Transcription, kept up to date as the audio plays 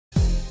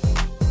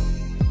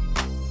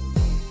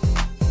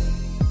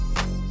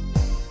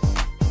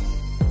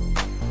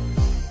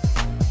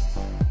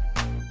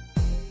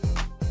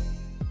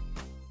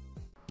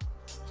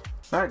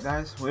Alright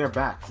guys, we are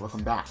back.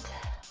 Welcome back.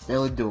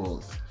 Daily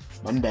Duels.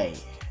 Monday.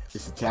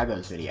 This is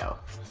Tiago's video.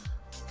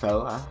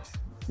 So,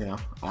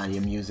 I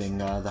am using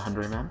the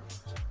Hunderyman.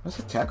 Looks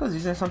like Tiago's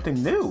using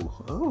something new.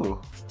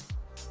 Ooh.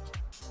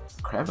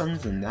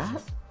 Krebens and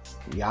that?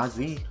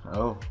 Yazi.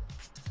 Oh.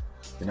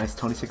 The nice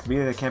 26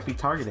 meter that can't be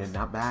targeted.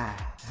 Not bad.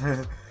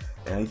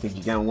 And you think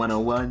you're getting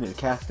 101 in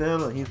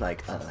Castile? And he's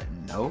like,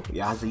 no.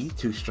 Yazi,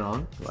 too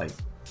strong. Like,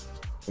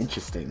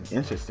 interesting.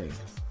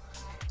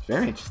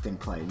 Very interesting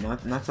play.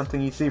 Not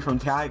something you see from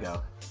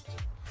Tiago.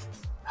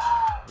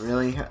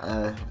 Really?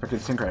 Freaking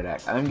synchro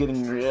deck. I'm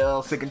getting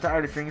real sick and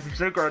tired of seeing some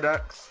synchro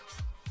decks.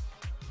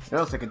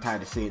 Real sick and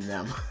tired of seeing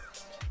them.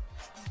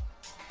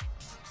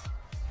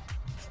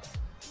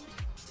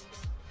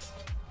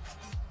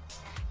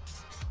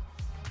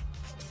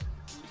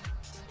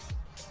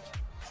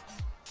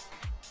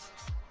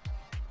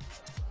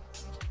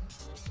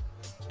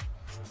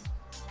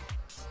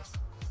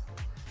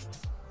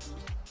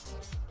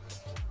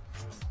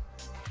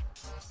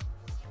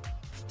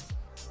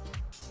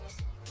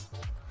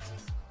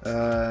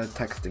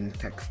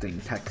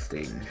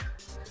 Texting.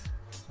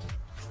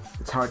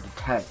 It's hard to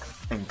text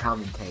and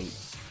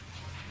commentate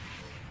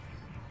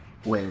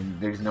when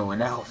there's no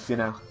one else, you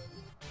know,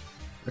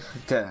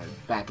 to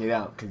back it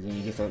up, because then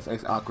you get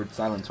this awkward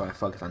silence while I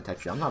focus on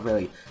texting. I'm not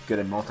really good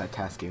at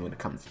multitasking when it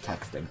comes to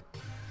texting.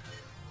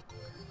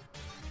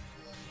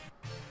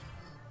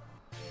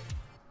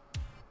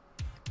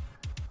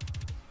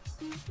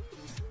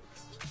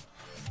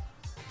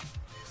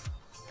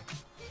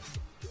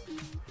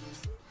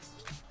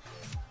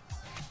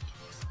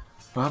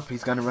 Well,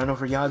 he's gonna run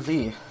over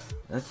Yazi.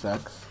 That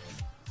sucks.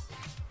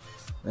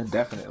 That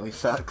definitely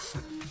sucks.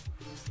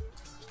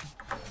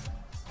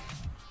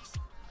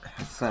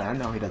 I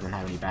know he doesn't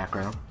have any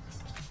background.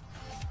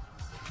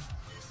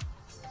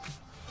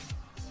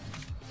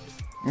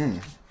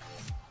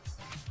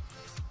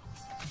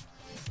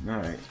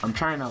 Alright, I'm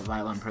trying out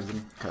Violent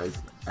Prison because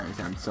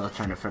I'm still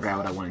trying to figure out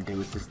what I want to do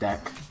with this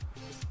deck.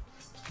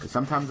 Because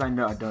sometimes I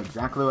know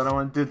exactly what I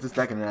want to do with this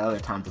deck, and then other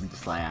times I'm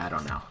just like, I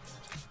don't know.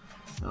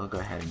 I'll go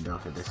ahead and go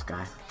for this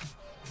guy.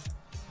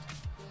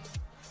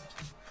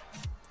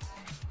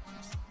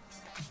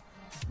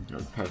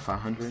 Pay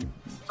 500,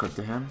 go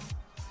to him.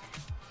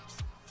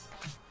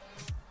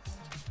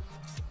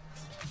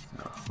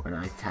 So when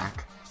I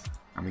attack,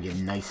 I'm gonna get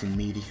nice and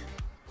meaty.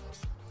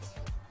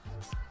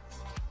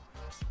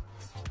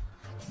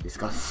 Just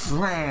go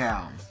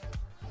slam!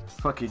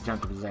 Fuck you,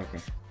 Junker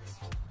Berserker.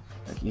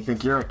 Like, you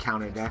think you're a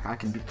counter deck? I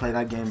can play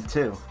that game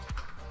too.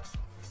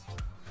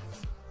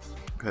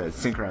 Because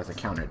Synchro has a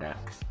counter deck.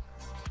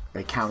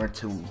 They counter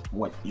to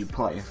what you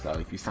play. So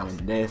if you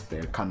summon this,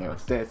 they'll counter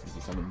with this. If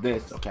you summon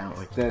this, they'll counter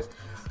with this.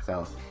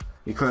 So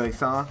you clearly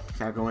saw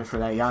Tiago went for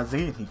that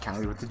Yazi and he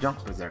countered with the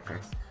Junk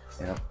Berserker.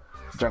 You know,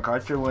 Junk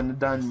Archer wouldn't have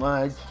done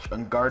much,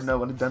 and Gardner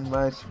wouldn't have done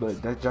much,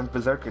 but that Junk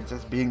Berserker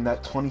just being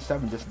that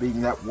 27, just being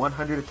that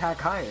 100 attack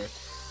higher,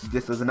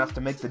 this was enough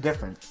to make the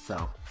difference.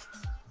 So,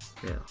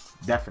 yeah,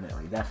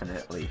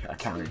 definitely a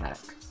counter deck.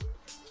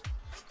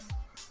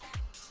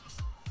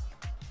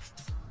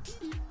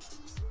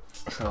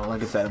 So,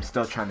 like I said, I'm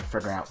still trying to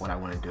figure out what I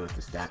want to do with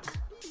this deck.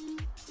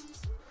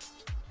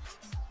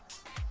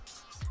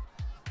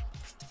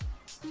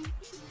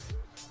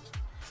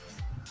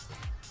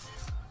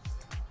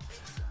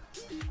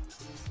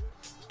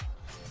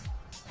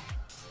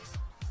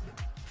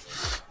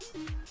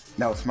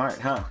 That was smart,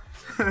 huh?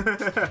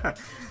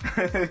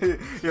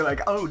 You're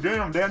like, oh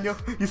damn, Daniel,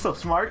 you're so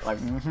smart. Like,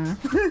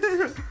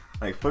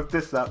 like, flip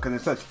this up, because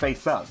it says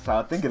face up. So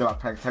I'm thinking about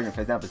turning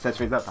face up. It says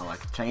face up. So I'm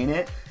like, chain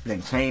it, and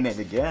then chain it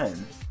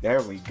again.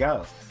 There we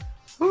go.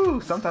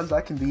 Ooh, sometimes I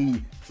can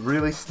be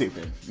really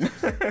stupid.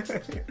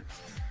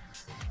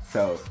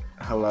 So,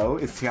 hello,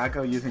 is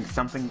Tiago using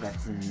something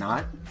that's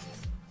not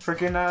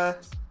freaking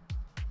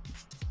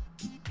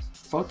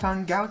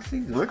Photon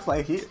Galaxies? It looks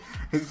like he's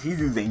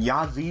using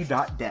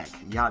Yazi.deck.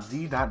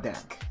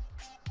 Yazi.deck.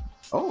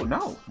 Oh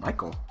no,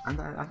 Michael. I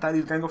thought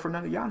he was gonna go for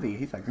another Yazi.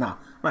 He's like, nah,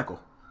 Michael.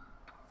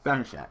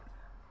 Bounce shot.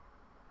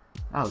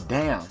 Oh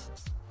damn.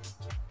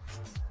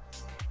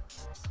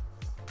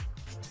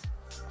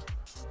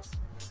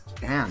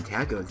 Damn,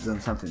 Tiago is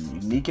doing something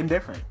unique and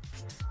different.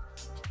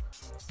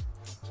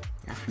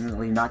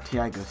 Definitely not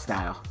Tiago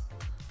style.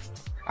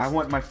 I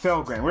want my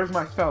Felgrand. Where's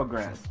my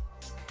Felgrand?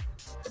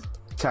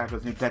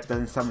 Tiago's new deck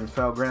doesn't summon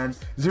Felgrand.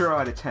 0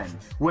 out of 10.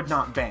 Would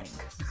not bang.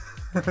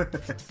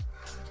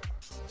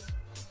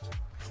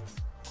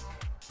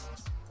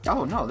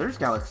 Oh no, there's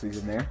galaxies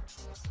in there.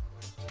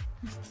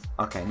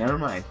 Okay, never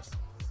mind.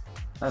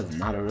 That is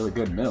not a really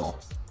good mill.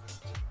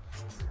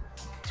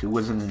 2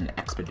 was in an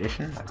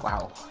expedition? Like,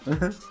 wow.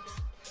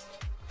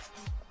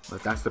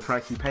 But that's the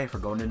price you pay for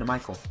going into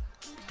Michael.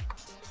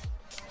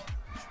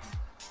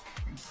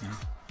 Yeah.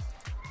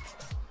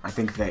 I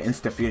think the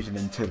insta-fusion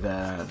into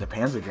the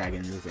Panzer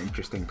Dragon is an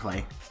interesting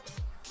play.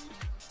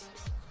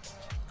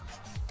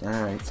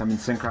 Alright, summon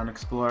Synchron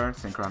Explorer,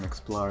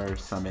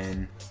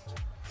 summon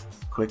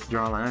Quick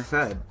Draw. Like I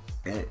said,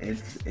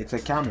 it's a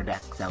counter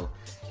deck, so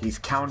he's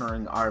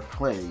countering our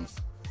plays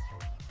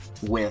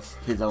with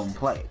his own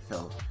play.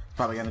 So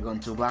probably gonna go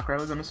into Black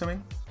Rose, I'm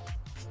assuming.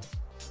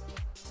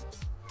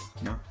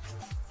 No,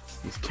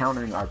 he's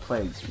countering our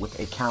plays with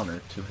a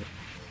counter to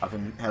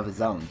of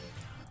his own.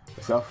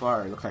 But so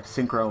far, it looks like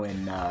Synchro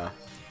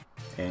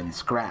and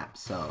Scrap.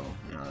 So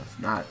you know, it's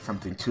not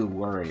something too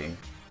worrying.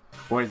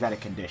 Or is that a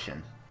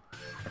condition?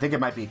 I think it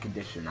might be a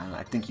condition.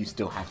 I think you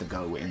still have to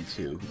go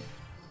into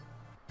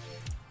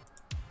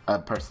a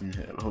person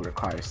who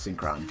requires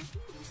Synchron.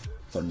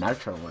 So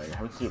Nitro Warrior, I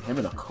haven't seen him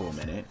in a cool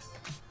minute.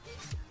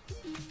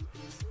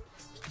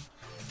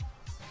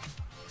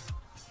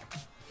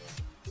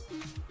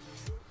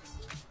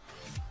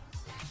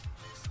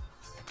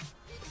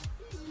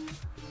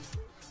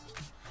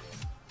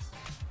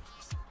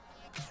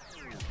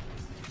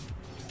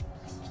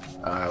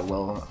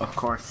 Well, of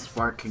course,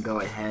 Spark can go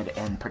ahead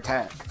and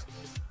protect.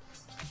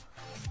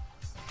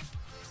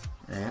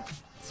 Yeah,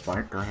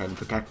 Spark, go ahead and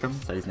protect him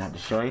so he's not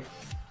destroyed.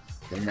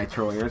 Then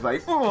Nitro Warrior is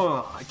like,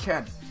 oh, I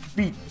can't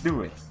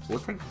do it. We'll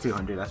take the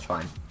 200, that's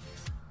fine.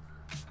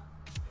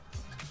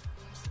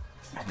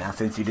 And now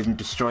since you didn't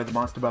destroy the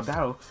monster above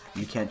battle,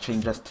 you can't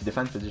change us to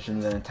defense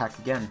position and attack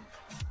again.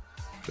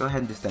 Go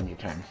ahead and just end your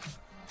turn.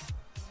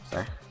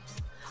 Sorry.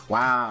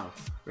 Wow.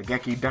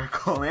 Regeki, Dark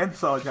Hole, and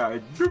Soul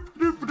Charge.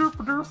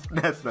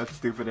 That's not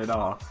stupid at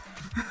all.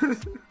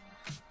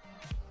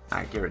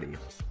 Alright, get rid of you.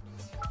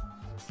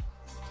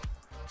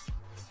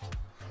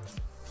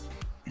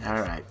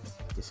 Alright.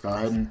 Just go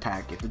ahead and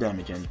attack, get the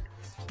damage in.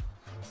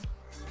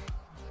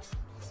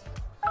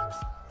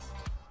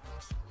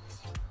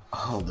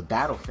 Oh, the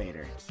Battle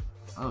Fader.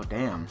 Oh,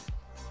 damn.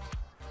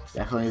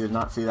 Definitely did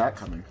not see that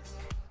coming.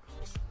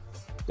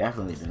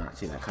 Definitely did not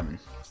see that coming.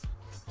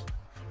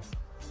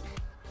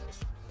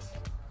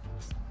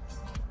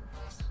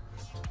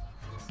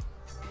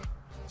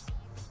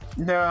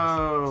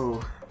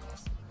 No!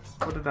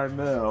 What did I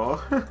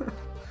mill?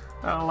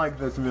 I don't like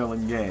this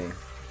milling game.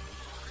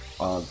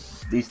 Well,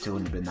 these two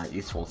wouldn't have been that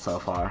useful so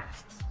far.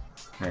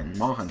 And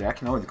Hunter, I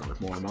can always go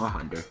with more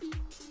Hunter.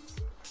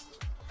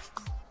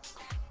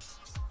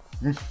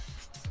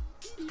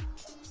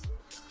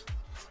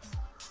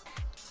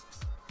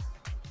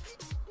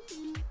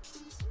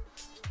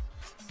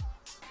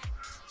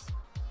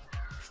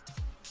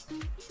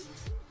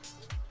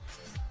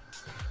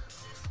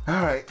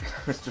 Alright,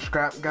 Mr.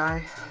 Scrap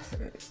Guy,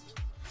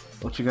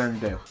 what you gonna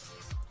do?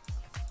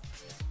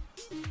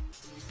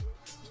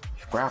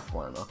 Scrap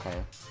one,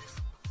 okay.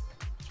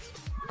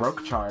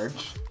 Broke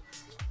Charge.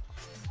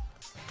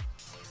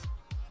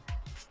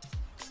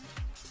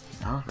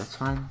 No, that's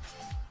fine.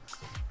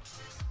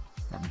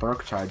 That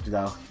Broke Charge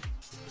though.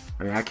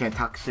 I mean, I can't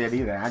talk shit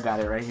either. I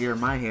got it right here in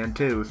my hand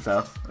too,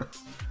 so.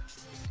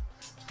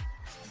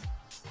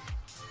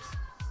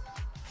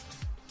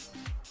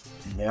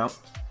 Yep.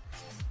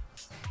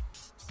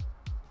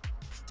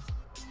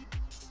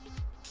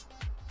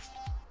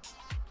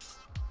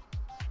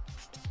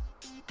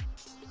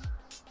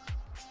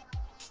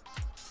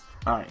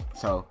 Alright,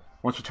 so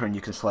once your turn,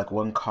 you can select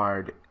one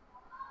card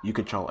you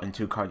control and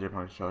two cards your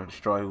opponent controls.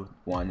 Destroy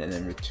one and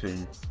then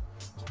return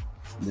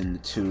the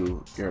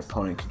two your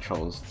opponent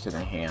controls to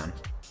their hand.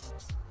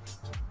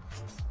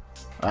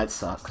 That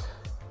sucks.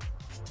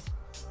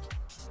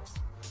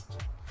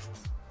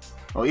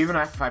 Well, even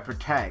if I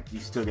protect, you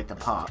still get the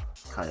pop,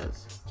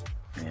 cause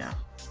yeah.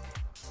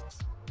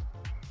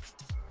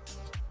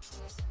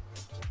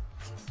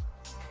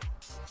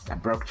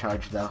 That Broke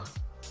Charge though.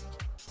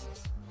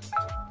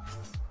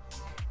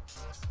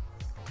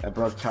 That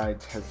Broke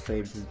Charge has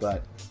saved his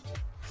butt.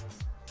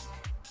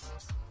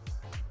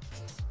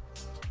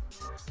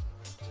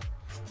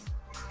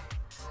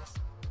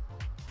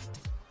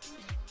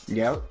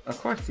 Yep,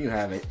 of course you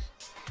have it.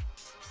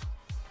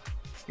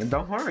 And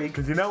don't worry,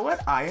 because you know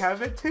what? I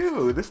have it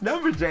too. This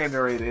number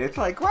generator. It's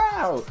like,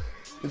 wow.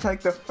 It's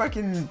like the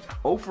fucking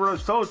Oprah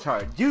of Soul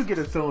Charge. You get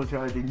a Soul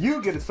Charge, and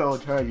you get a Soul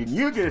Charge, and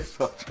you get a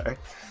Soul Charge.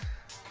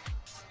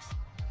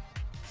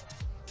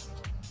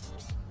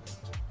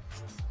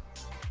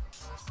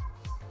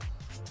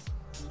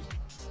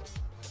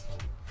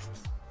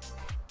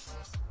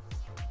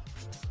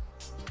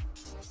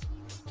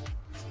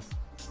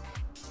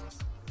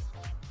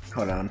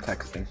 Hold on, I'm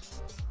texting.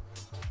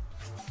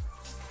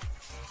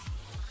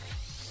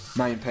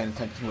 Not even paying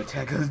attention to what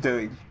Tiago's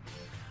doing.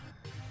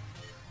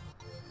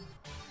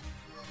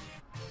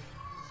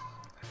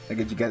 I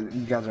get you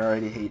guys are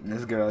already hating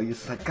this girl. You're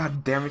just like,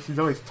 God damn it, she's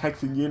always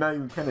texting you, not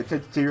even paying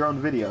attention to your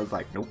own videos.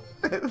 Like, nope.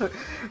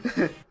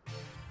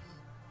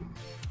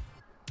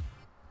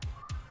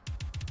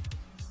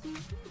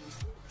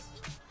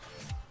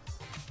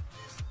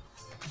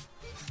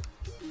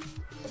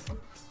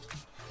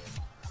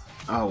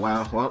 Oh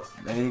wow, well,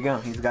 there you go.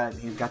 He's got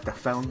the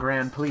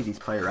Felgran Pleiades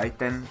play right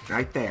there.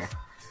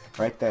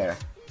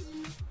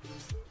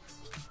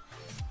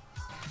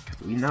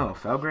 We know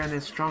Felgran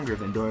is stronger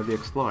than Dora the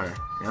Explorer.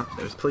 Yep,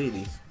 there's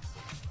Pleiades.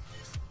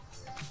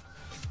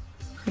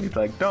 He's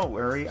like, don't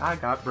worry, I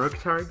got Broke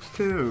Charge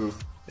too.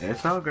 There's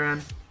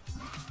Felgran.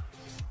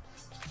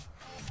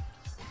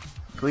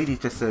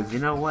 Pleiades just says, you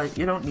know what?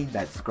 You don't need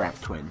that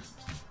Scrap Twin.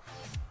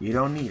 You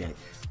don't need it.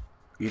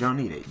 You don't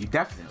need it. You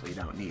definitely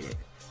don't need it.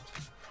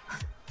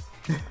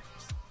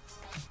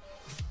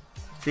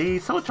 See,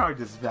 Soul Charge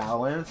is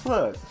balanced.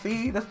 Look,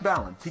 see, that's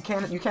balanced. You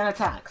can't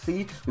attack.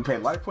 See, we pay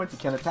life points. You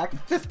can't attack.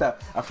 It's just a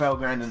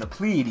Felgrand and a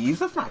Pleiades.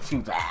 That's not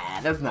too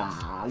bad. That's nah.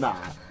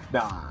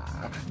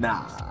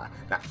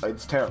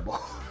 It's terrible.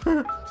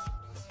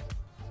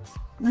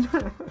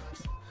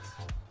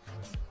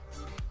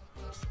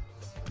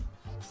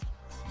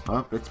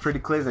 Well, it's pretty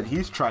clear that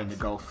he's trying to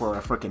go for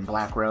a freaking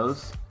Black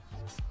Rose.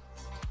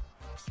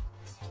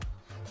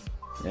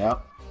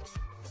 Yep.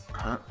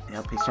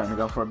 Yep, he's trying to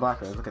go for a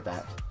Black Rose. Look at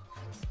that.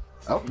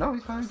 Oh, no,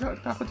 he's probably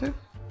got it too.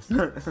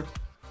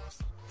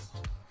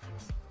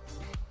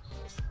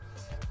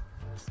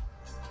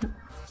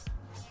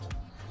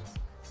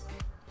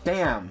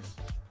 Damn.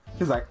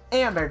 He's like,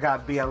 and I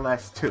got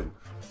BLS too.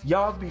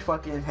 Y'all be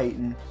fucking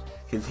hating,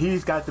 because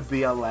he's got the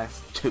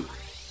BLS too.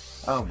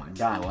 Oh my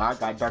god, well I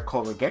got Dark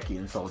Koa'Ki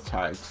and Soul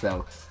Charge,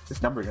 so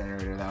this number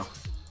generator though.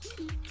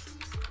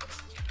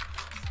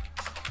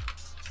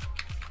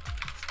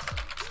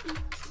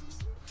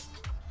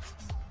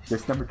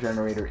 This number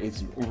generator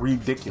is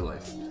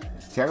ridiculous.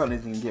 Tiago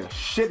doesn't even give a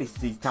shit if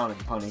he's telling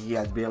his opponent he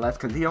has BLS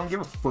because he don't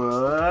give a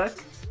fuck.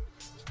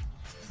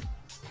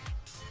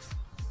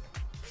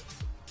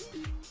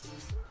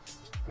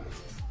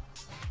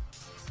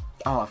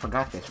 Oh, I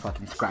forgot this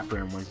fucking scrap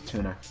room was a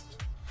tuner.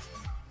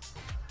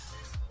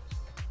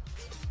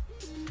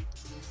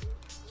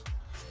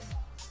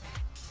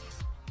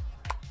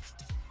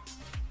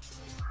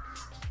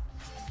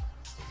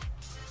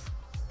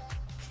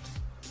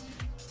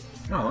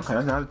 Oh, okay,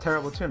 that's not a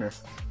terrible tuner.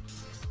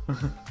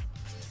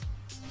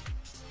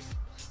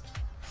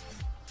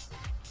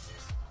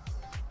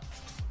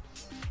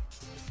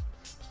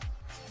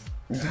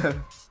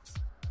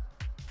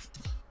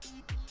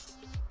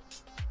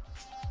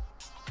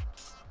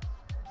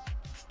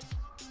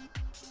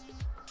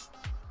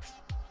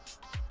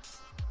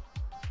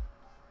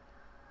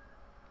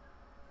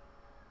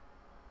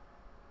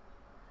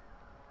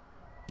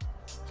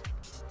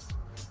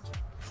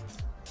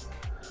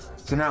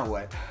 So now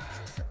what?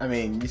 I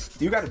mean,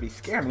 you gotta be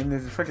scared. I mean,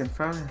 there's a freaking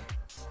phone.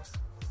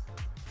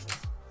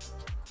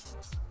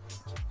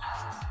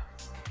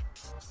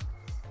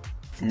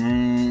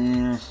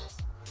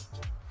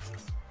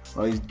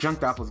 Well, his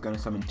Junked Apple's gonna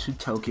summon 2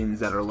 tokens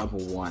that are level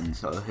 1,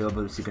 so he'll be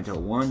able to seek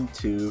until 1,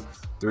 2,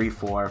 3,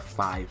 4,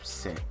 5,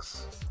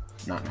 6.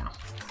 Not now.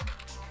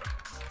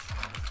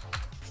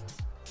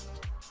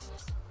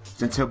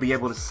 Since he'll be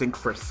able to sync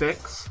for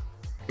 6,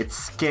 it's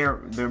scary.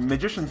 The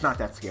Magician's not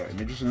that scary.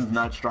 Magician's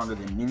not stronger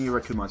than any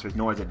Riku monsters,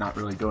 nor is it not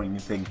really doing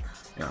anything,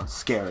 you know,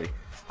 scary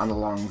on the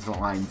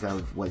lines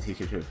of what he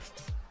could do.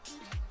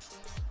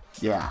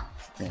 Yeah.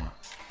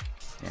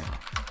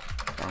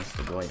 That's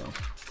the Goyo.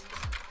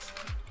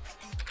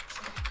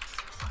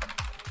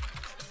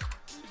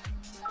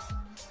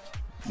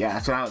 Yeah,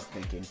 that's what I was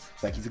thinking.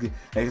 Like he's good.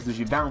 Because if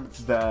you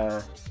balance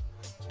the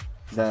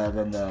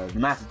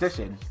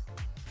Mathematician,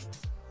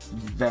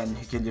 then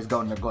he can just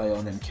go into Goyo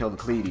and then kill the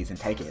Pleiades and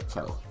take it.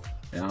 So,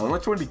 you know,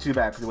 which wouldn't be too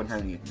bad because it wouldn't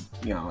have any,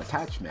 you know,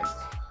 attachments.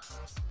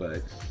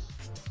 But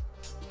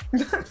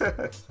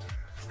yeah.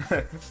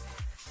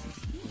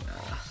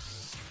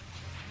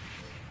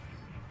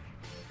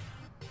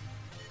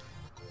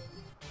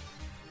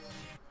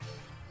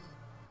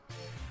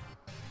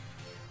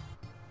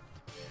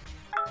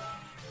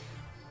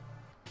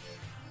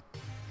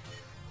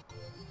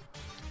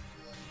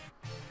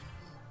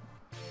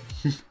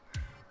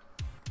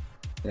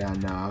 Yeah,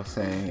 no, I was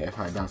saying if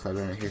I downside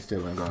burn, he's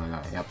still gonna go on.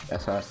 Yep,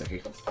 that's what I was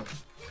thinking.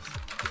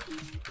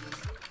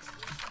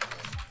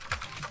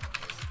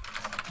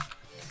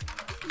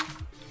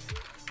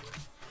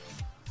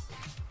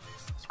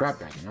 Scrap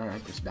Dragon,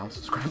 alright, just bounce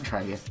the Scrap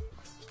Dragon.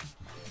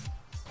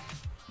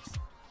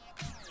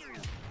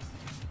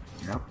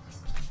 Yep.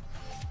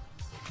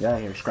 Yeah,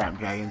 here, Scrap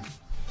Dragon.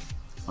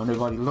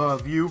 Everybody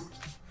love you.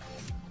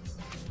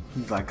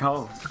 He's like,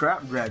 oh,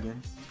 Scrap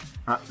Dragon.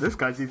 This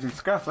guy's using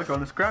scraps like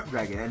on the Scrap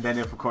Dragon, and then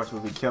if of course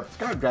we kill the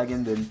Scrap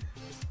Dragon, then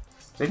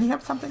didn't he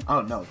have something?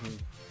 Oh no.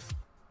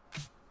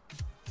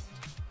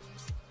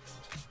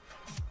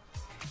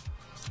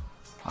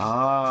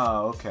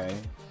 Oh, okay.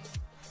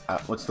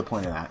 What's the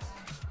point of that?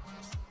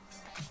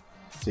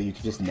 So you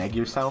could just neg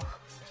yourself?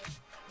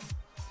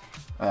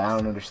 I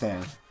don't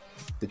understand.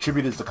 The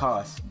tribute is the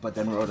cost, but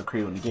then Road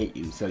Decree will negate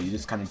you, so you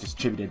just kind of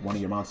distributed one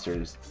of your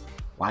monsters.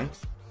 Why?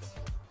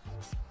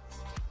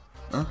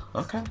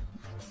 Okay.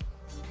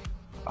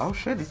 Oh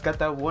shit, he's got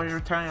that Warrior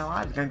Returning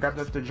Alive. He's gonna grab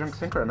that the Junk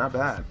Synchro, not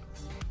bad.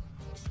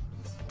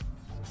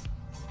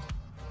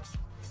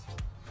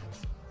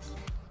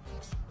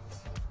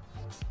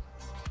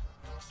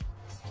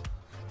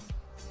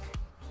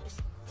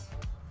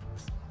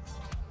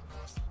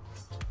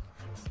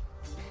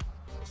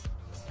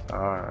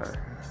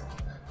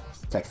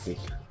 Sexy.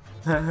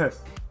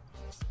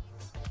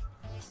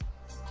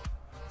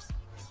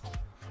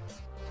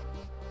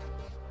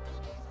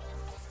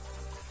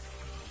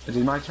 Is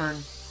it my turn?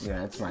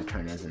 Yeah, it's my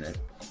turn, isn't it?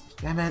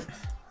 Damn it.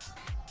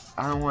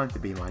 I don't want it to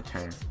be my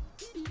turn.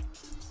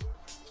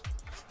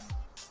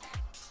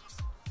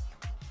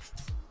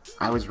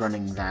 I was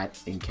running that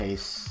in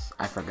case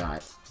I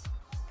forgot.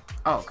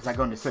 Oh, because I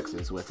go into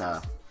 6s with,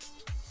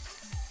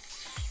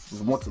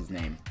 what's his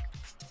name?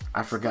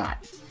 I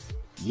forgot.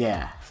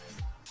 Yeah.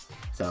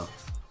 So,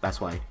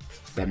 that's why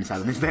the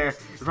M7 is there.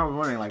 You're probably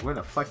wondering, like, where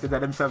the fuck did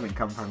that M7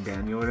 come from,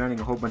 Dan? You were running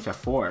a whole bunch of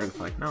 4s. It's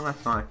like, no,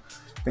 that's not.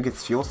 I think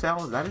it's Fuel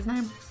Cell. Is that his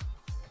name?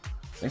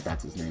 I think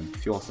that's his name.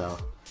 Fuel Cell.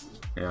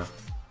 Yeah.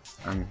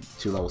 I'm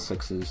 2 level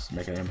 6s,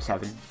 making an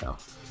M7, so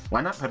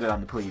why not put it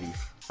on the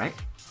Pleiades, right?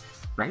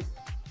 Right?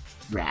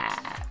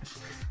 Right.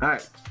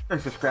 Alright,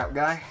 there's a scrap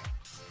guy.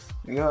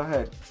 You go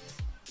ahead.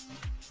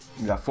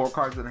 You got 4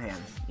 cards in the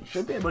hand. You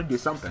should be able to do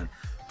something.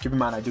 Keep in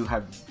mind, I do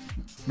have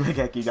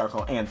Koa'Ki,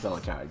 Darko, and Solar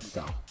Charge,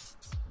 so.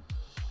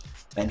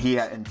 And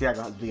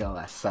Tiago has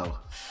BLS, so.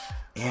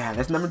 Yeah,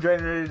 this number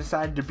generator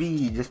decided to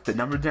be just the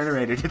number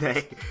generator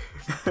today.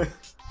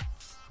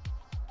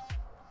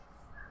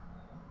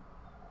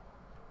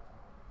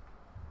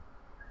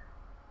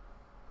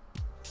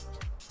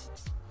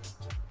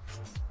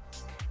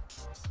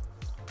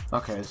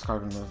 Okay, this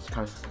card this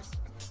card.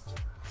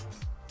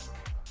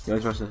 You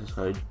always versus this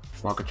card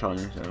while controlling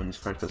it, and when this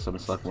card puts summon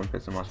select one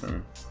face of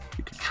monster,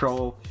 you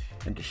control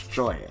and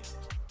destroy it.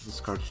 This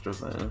card destroys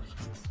by this.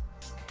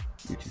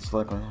 You can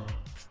select one.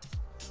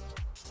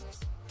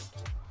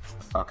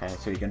 Okay,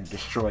 so you can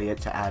destroy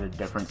it to add a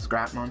different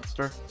scrap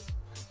monster.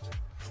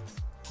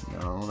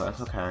 No,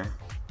 that's okay.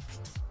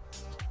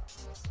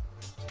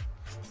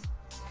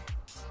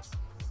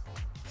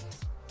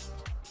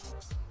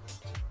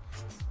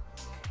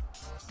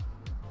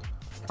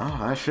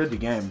 Oh, that should be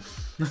game.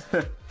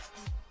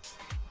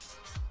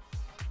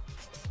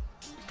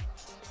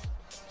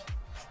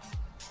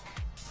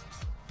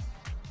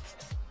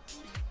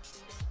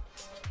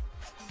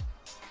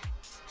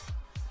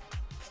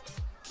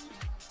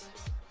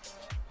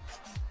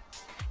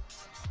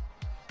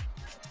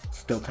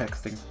 Still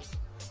texting.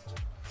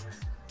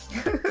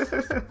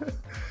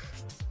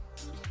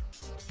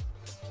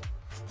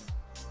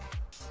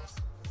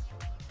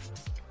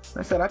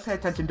 I said I pay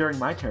attention during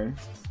my turn.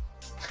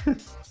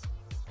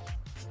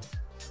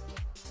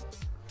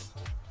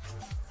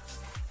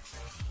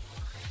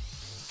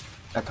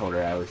 I told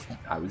her I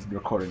was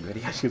recording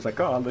video. She was like,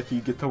 "Oh, I'll let you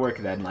get to work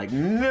then." Like,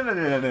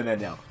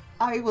 no.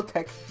 I will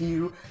text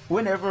you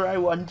whenever I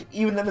want,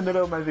 even in the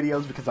middle of my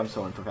videos, because I'm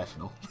so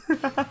unprofessional.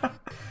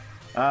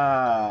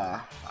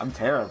 I'm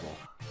terrible.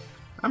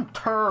 I'm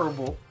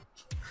terrible.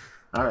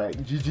 Alright,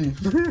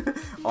 GG.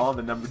 All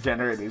the number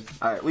generators.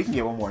 Alright, we can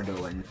get one more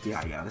duel in.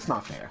 Yeah, that's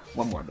not fair.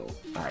 One more duel.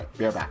 Alright,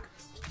 be right back.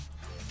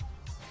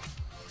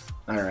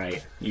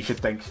 Alright, you should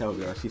thank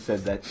Showgirl. She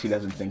said that she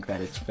doesn't think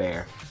that it's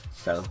fair.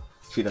 So,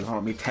 she doesn't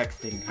want me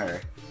texting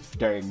her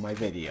during my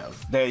videos.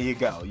 There you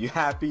go. You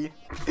happy?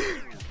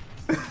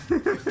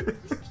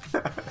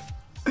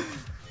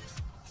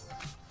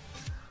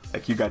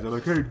 Like, you guys are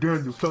like, "Hey,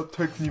 Daniel, stop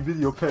texting your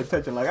video, pay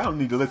attention." Like, I don't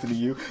need to listen to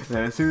you. And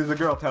then as soon as a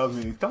girl tells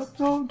me, "Stop,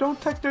 no, don't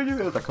text her," I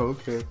was like,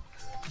 "Okay."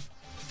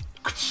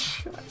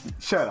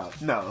 Shut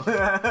up. No.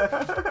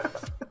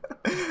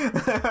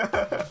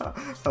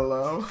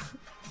 Hello?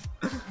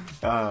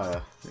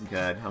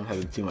 Good. I'm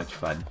having too much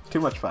fun. Too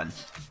much fun.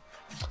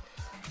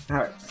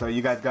 Alright, so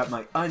you guys got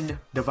my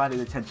undivided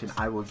attention.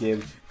 I will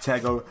give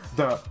Tiago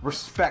the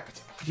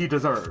respect he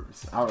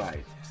deserves.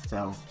 Alright,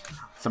 so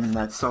summon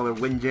that Solar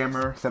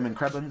Windjammer, summon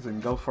Kreblins,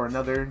 and go for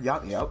another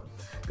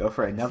go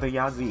for another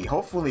Yazi.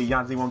 Hopefully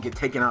Yazi won't get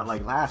taken out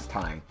like last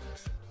time.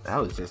 That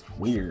was just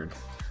weird.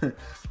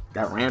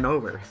 Got ran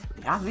over.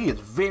 Yazi is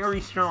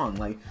very strong.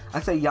 Like, I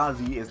say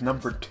Yazi is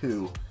number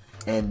 2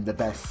 in the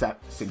best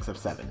sinks of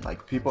 7.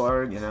 Like, people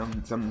are, you know,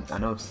 I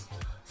know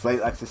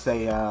Slate likes to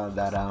say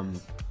that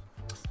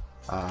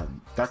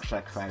Dark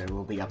Strike Fighter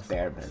will be up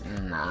there, but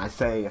nah, I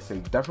say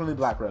definitely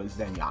Black Rose,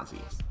 then Yazi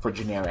for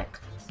generic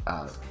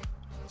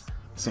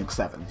Sync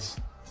 7s.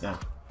 Yeah,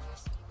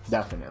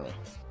 definitely.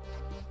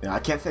 You know, I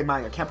can't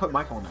put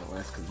Michael on that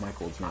list because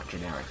Michael's not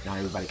generic. Not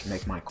everybody can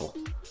make Michael.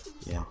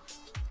 Yeah,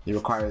 he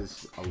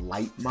requires a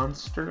light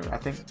monster, I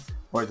think,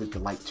 or is it the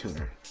light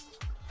tuner?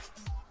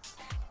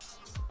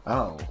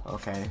 Oh,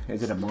 okay.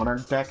 Is it a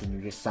Monarch deck and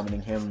you're just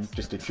summoning him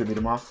just to tribute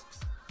him off?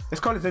 This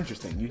card is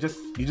interesting. You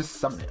just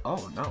summon it.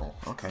 Oh no.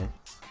 Okay.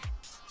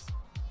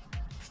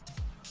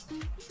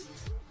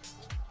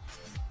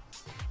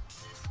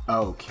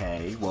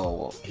 Okay.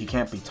 Well, he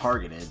can't be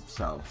targeted,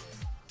 so.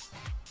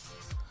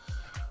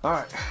 All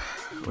right.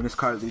 When this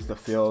card leaves the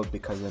field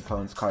because of the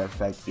opponent's card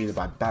effect, either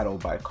by battle or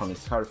by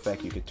opponent's card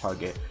effect, you can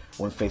target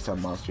one face-up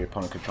monster your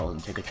opponent controls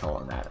and take control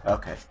on that.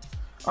 Okay.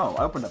 Oh,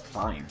 I opened up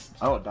fine.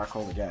 Oh, Dark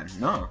Hole again.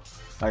 No.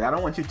 Like, I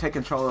don't want you to take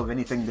control of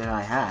anything that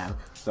I have,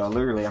 so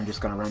literally I'm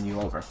just gonna run you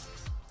over.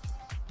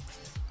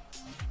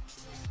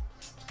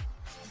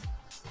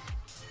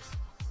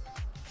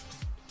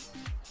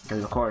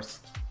 Because, of course,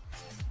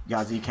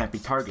 Yazi can't be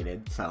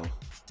targeted, so.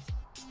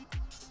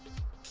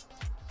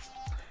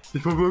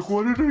 He's probably like,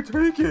 why did I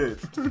take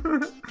it?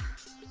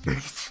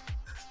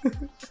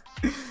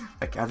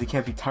 Like, Yazi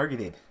can't be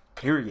targeted.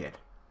 Period.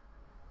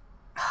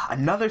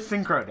 Another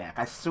synchro deck,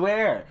 I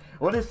swear.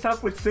 What is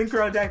up with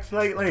synchro decks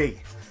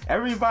lately?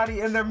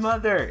 Everybody and their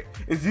mother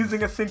is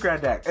using a synchro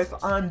deck. It's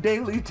on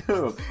Daily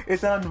Duels.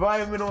 It's on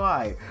Vitamin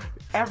Y.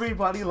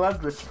 Everybody loves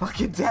this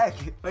fucking deck.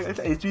 Like,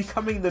 it's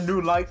becoming the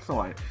new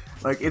Lightsworn.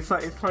 Like, it's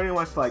pretty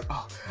much like,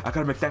 oh, I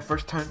gotta make that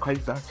first turn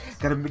Quasar.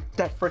 Gotta make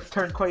that first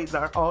turn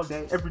Quasar all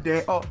day, every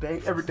day, all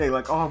day, every day.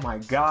 Like, oh my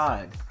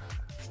god.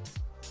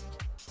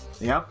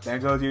 Yep, there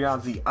goes your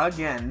Yazi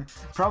again.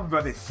 Probably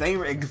by the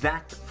same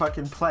exact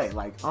fucking play.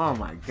 Like, oh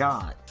my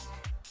god.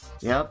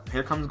 Yep,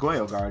 here comes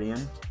Goyo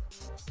Guardian.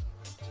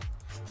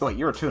 Oh, wait,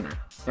 you're a tuner.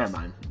 Never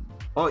mind.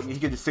 Oh, he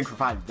could just sync for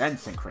 5, then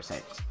sync for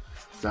 6.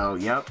 So,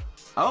 yep.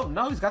 Oh,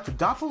 no, he's got the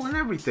doppel and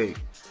everything.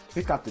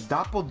 He's got the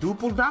doppel,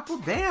 duple,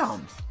 doppel,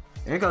 damn.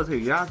 There goes here,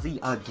 Yazi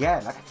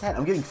again. Like I said,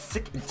 I'm getting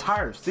sick and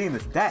tired of seeing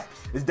this deck.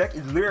 This deck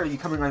is literally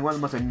becoming like one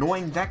of the most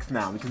annoying decks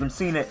now because I'm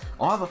seeing it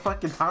all the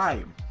fucking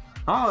time.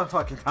 All the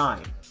fucking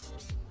time.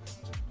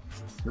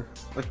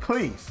 Like,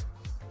 please.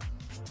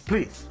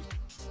 Please.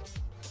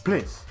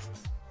 Please.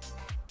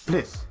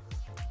 Please.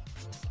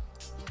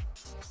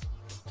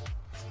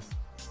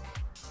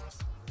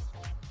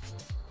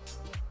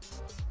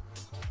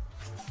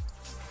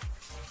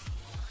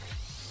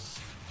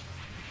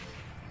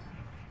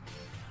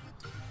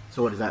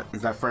 So what is that?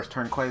 Is that first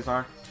turn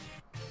Quasar?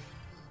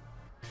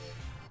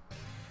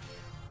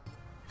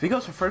 If he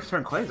goes for first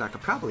turn Quasar, I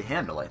could probably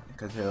handle it.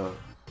 Because he'll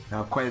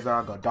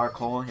Quasar, go Dark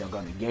Hole, he'll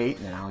go Negate,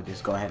 and then I'll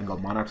just go ahead and go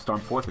Monarch Storm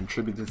Force and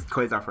tribute this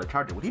Quasar for a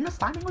charger. Would he miss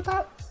timing with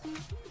that?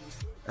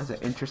 That's an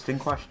interesting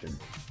question.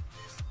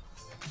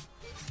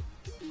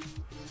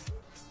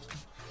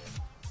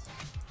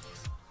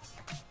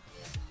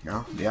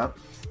 No? Yep.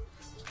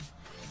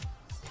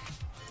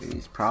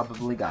 He's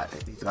probably got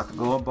it. He's got the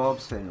glow bulb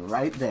sitting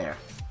right there.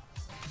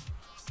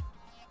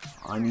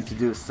 All I need to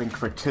do is sync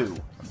for 2.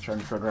 I'm trying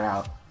to figure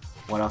out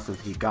what else has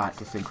he got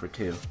to sync for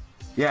 2.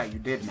 Yeah, you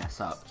did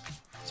mess up.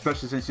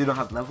 Especially since you don't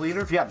have Level Eater.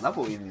 If you had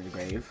Level Eater in the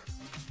grave.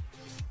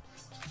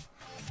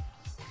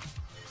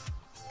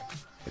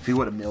 If he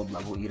would have milled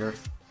Level Eater,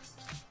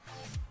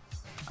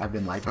 I've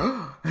been like,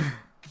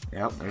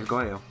 yep, there's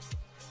Goyo.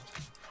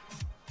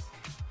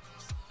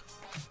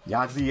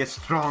 Yazi is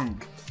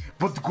strong,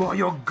 but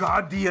Goyo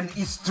Guardian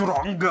is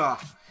stronger.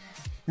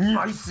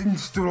 Nice and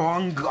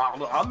strong.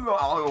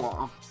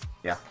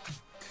 Yeah.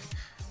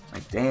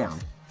 Like, damn.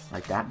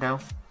 Like that, though?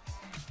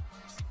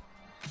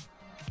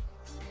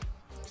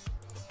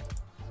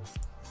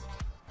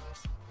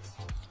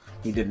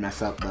 He did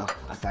mess up, though.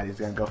 I thought he was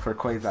gonna go for a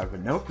Quasar, but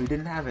nope, we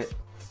didn't have it.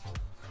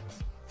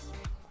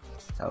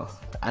 So,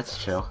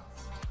 that's chill.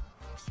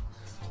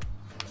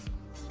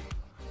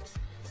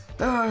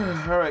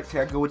 Alright,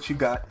 Tiago, what you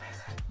got?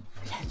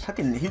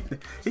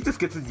 He just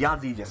gets his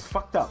Yazi just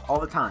fucked up all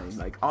the time.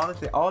 Like,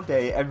 all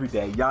day, every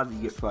day,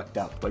 Yazi gets fucked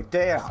up. Like,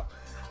 damn.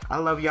 I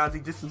love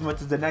Yazi just as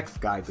much as the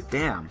next guy, but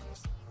damn.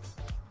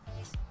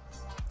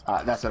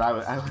 That's what I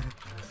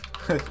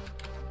would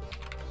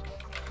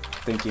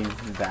thinking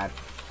that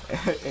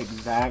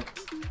exact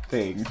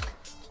thing.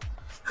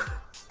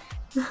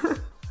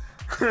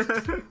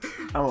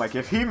 I'm like,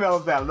 if he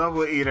melts that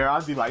Level Eater,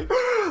 I'd be like,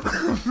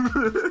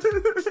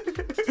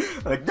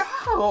 like,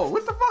 no,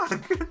 what the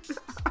fuck?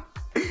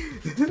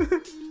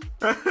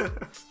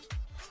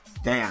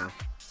 Damn.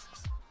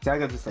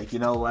 Tiago's just like, you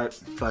know what?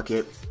 Fuck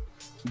it.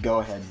 Go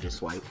ahead and just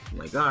swipe. I'm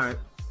like, alright.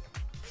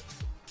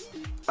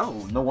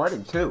 Oh, no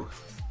wording too.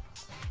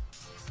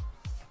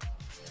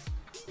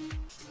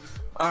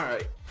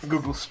 Alright,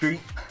 Google Street.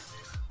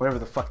 Whatever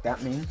the fuck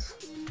that means.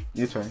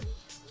 Your turn.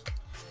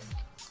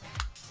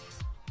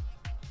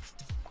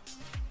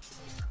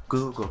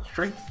 Google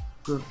Street.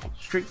 Google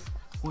Street.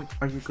 What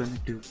are you gonna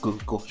do?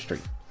 Google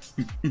Street.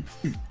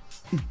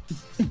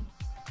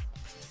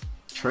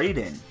 Trade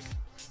in.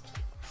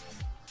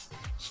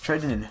 It's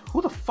trading in.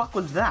 Who the fuck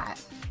was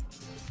that?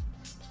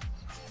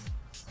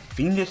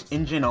 Fiendish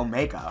Engine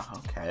Omega.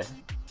 Okay.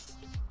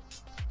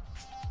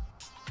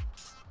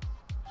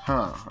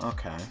 Huh,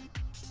 okay.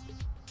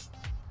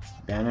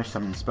 Banish,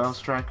 summon Spell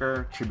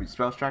Striker, tribute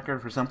Spell Striker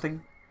for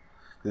something?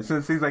 This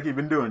seems like you've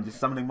been doing, just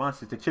summoning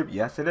monsters to tribute.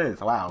 Yes, it is.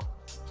 Wow.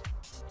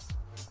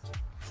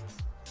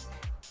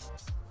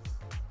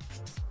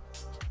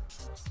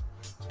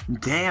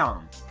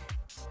 Damn.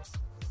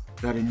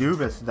 Got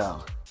Anubis,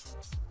 though.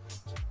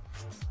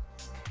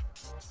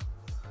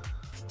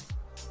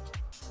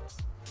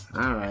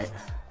 Alright.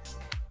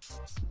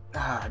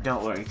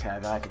 Don't worry,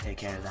 Tiago. I can take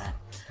care of that.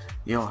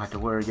 You don't have to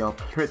worry your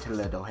pretty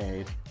little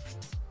head.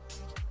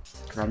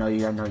 Cause I know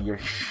you're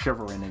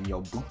shivering in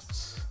your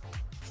boots.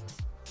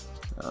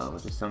 So we'll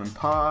just summon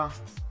Paw.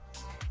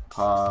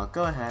 Paw,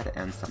 go ahead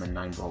and summon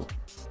 9-Volt.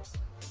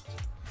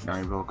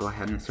 9-Volt, go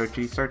ahead and search.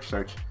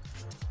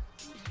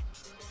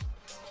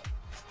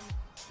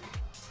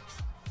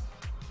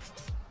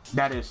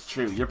 That is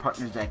true. Your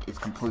partner's deck is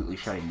completely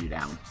shutting you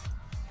down.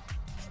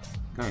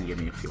 Go ahead and give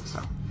me a Fuel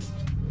Cell.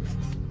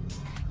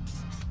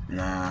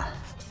 Nah,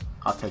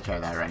 I'll take care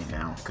of that right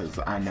now, because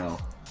I know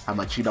how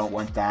much you don't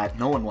want that.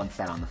 No one wants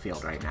that on the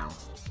field right now.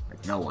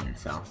 Like, no one,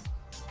 so.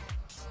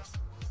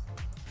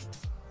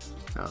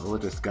 So we'll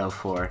just go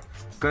for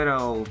good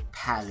old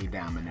Pally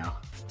Domino.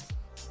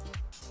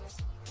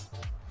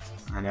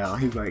 I know,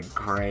 he's like,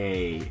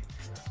 great.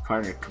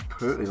 Partner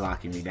completely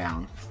locking me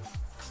down.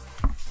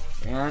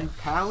 And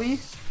Pally,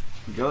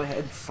 go ahead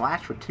and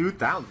slash for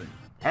 2,000.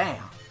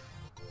 Damn.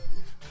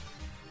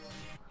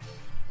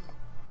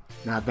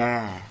 Not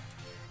bad.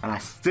 And I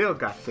still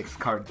got 6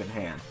 cards in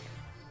hand.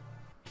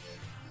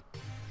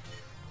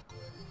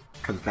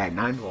 Cause of that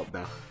 9-volt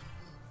though.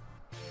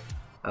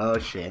 Oh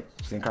shit.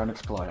 Synchron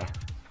Explorer.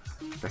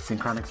 The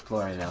Synchron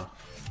Explorer though.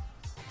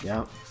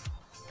 Yep.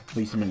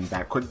 Leave him in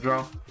that quick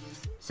draw.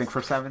 Sync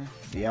for 7.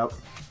 Yep.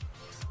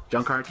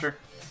 Junk Archer.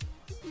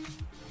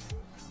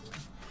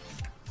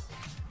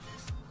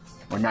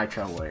 Or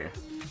Nitro Warrior.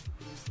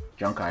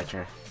 Junk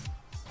Archer.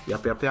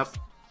 Yep, yep, yep.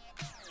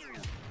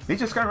 He's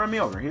just gonna run me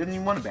over. He didn't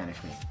even want to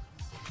banish me.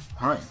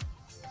 Fine.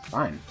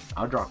 Fine.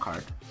 I'll draw a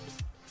card.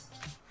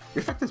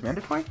 Your effect is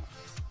mandatory?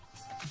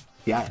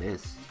 Yeah, it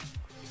is.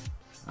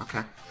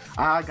 Okay.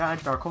 I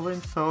got Dark Hole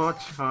and Soul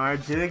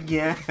Charge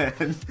again.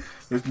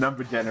 This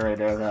number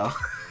generator though.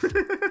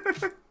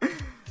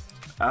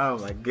 Oh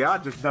my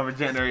god, this number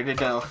generator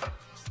though.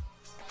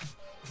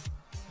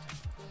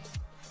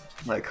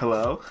 Like,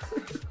 hello?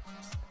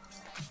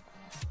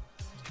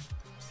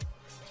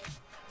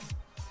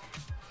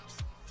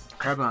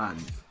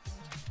 Crabons.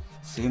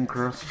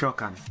 Synchro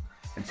Shokan.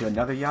 Into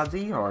another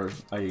Yazi, or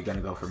are you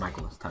gonna go for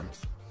Michael this time?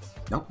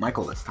 Nope,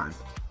 Michael this time.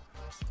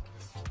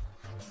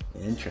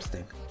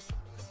 Interesting.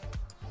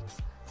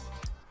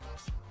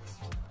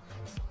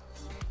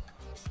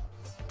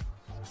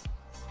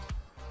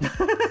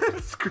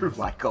 Screw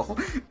Michael.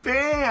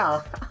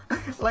 Damn!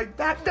 Like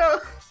that though?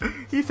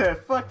 He said,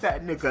 fuck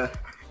that nigga.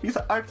 He's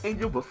an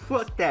archangel, but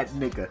fuck that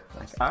nigga.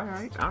 Like,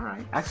 alright,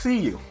 alright. I see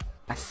you.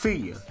 I see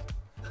you.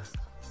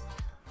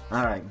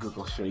 Alright,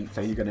 Google Street.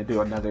 So you're gonna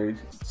do another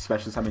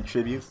special summon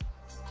tribute?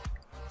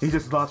 He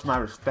just lost my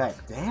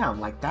respect. Damn,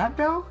 like that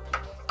though?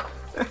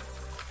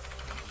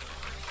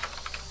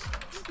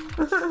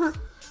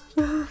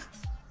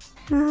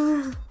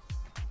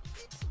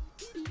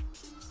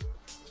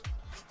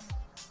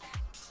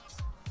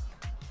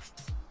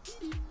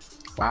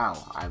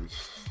 Wow, I was...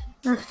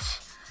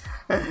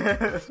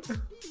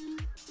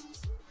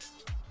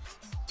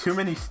 Too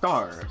many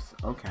stars.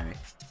 Okay.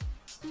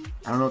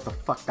 I don't know what the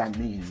fuck that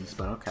means,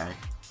 but okay.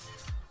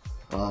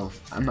 Well,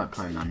 I'm not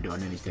planning on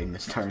doing anything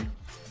this turn.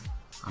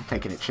 I'm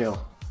taking it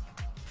chill.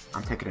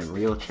 I'm taking it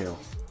real chill.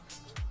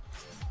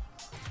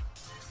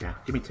 Yeah,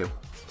 give me 2.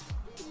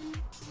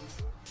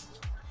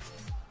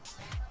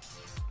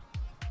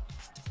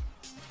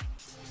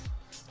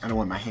 I don't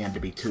want my hand to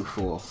be too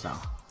full, so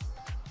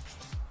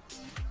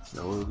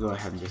we'll go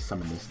ahead and just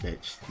summon this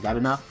bitch. Is that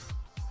enough?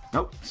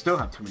 Nope, still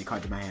have too many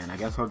cards in my hand. I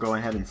guess I'll go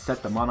ahead and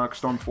set the Monarch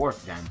Storm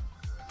 4th then.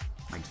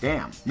 Like,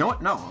 damn. You know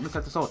what? No, I'm gonna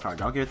set the Soul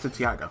Charge. I'll give it to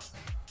Tiago.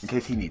 In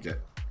case he needs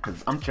it.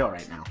 Because I'm chill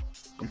right now.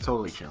 I'm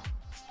totally chill.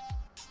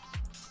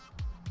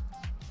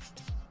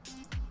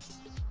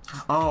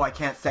 Oh, I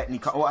can't set any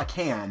cards. Well, I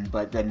can,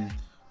 but then...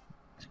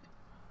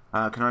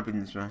 cannot be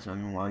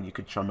instrumented while you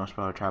could show no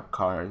spell or trap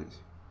cards.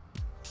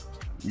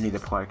 Neither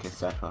player can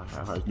set spell or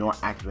trap cards, nor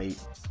activate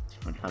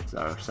contracts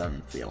or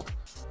 7 field.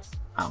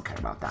 I don't care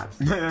about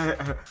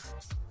that.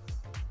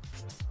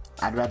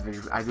 I'd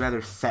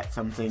rather set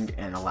something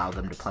and allow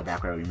them to play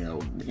back row, even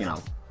though, you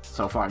know,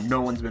 so far no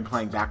one's been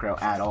playing back row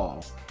at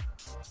all.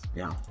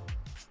 You know.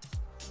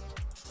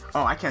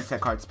 Oh, I can't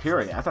set cards,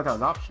 period. I thought that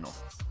was optional.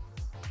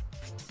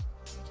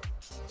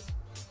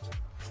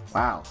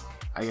 Wow.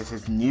 I guess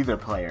it's neither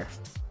player.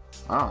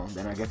 Oh,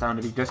 then I guess I'm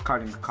gonna be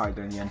discarding a card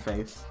during the end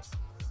phase.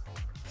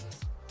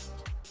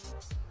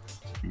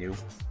 New.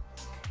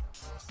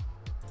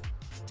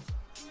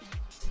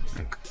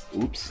 Like,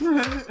 oops.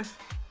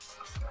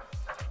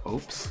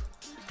 Oops.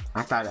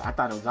 I thought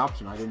it was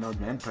optional. I didn't know it was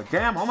mandatory.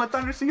 Damn, all my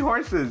Thunder Sea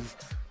horses!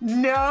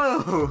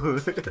 No!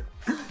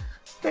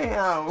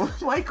 Damn,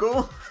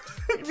 Michael!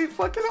 You be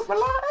fucking up my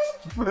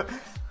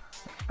life!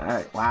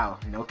 Alright, wow.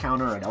 No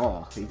counter at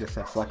all. He just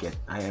said fuck it.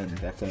 I am.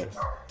 That's it.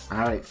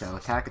 Alright, so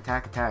attack,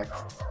 attack, attack.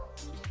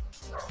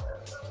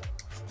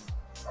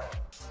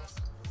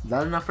 Is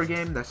that enough for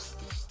game? That's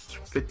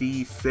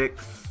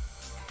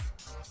 56.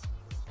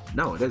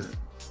 No, it isn't.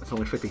 It's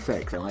only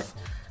 56, unless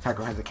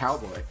Tiago has a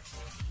cowboy.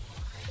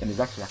 And his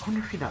extra deck. I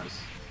wonder if he does.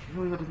 It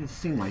really doesn't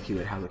seem like he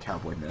would have a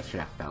cowboy in the extra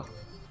deck, though.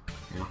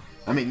 You know?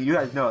 I mean, you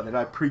guys know that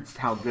I preached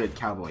how good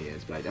cowboy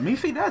is, but I mean,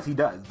 if he does, he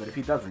does. But if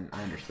he doesn't,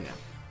 I understand.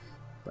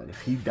 But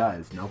if he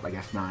does, nope, I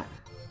guess not.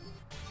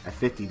 At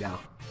 50 though.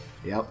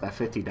 Yep, at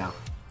 50 though.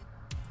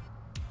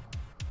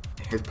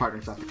 His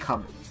partners have to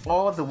come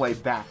all the way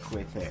back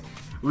with it.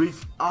 Reach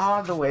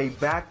all the way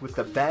back with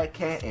the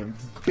backhand and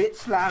bitch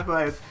slap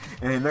us.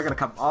 And they're gonna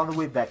come all the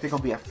way back. They're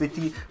gonna be at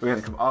 50. We're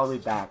gonna come all the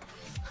way back.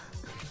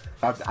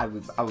 I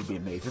would be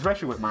amazed,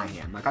 especially with my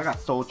hand. Like, I got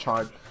Soul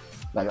Charge.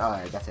 Like,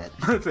 alright, that's it.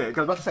 That's it. Because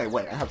I was about to say,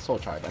 wait, I have Soul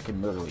Charge. I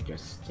can literally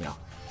just, you know,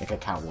 make a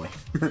cowboy.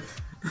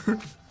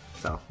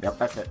 So, yep,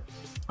 that's it.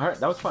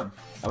 Alright, that was fun.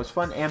 That was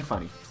fun and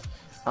funny.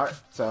 Alright,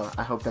 so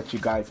I hope that you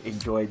guys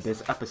enjoyed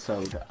this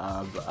episode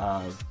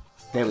of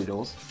Daily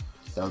Duels.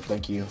 So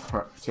thank you,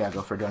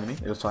 Tiago, for joining me.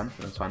 It was fun.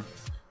 It was fun.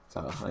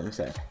 So like I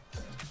said,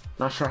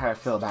 not sure how I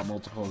feel about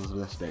multiples of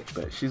this bitch,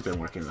 but she's been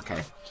working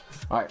okay.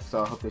 Alright,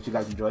 so I hope that you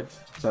guys enjoyed.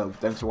 So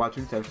thanks for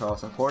watching, thanks for all the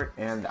support,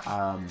 and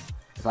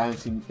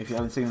if you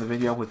haven't seen the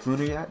video with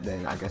Luna yet,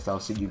 then I guess I'll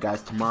see you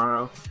guys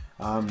tomorrow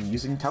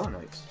using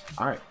Satellaknight.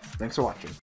 Alright, thanks for watching.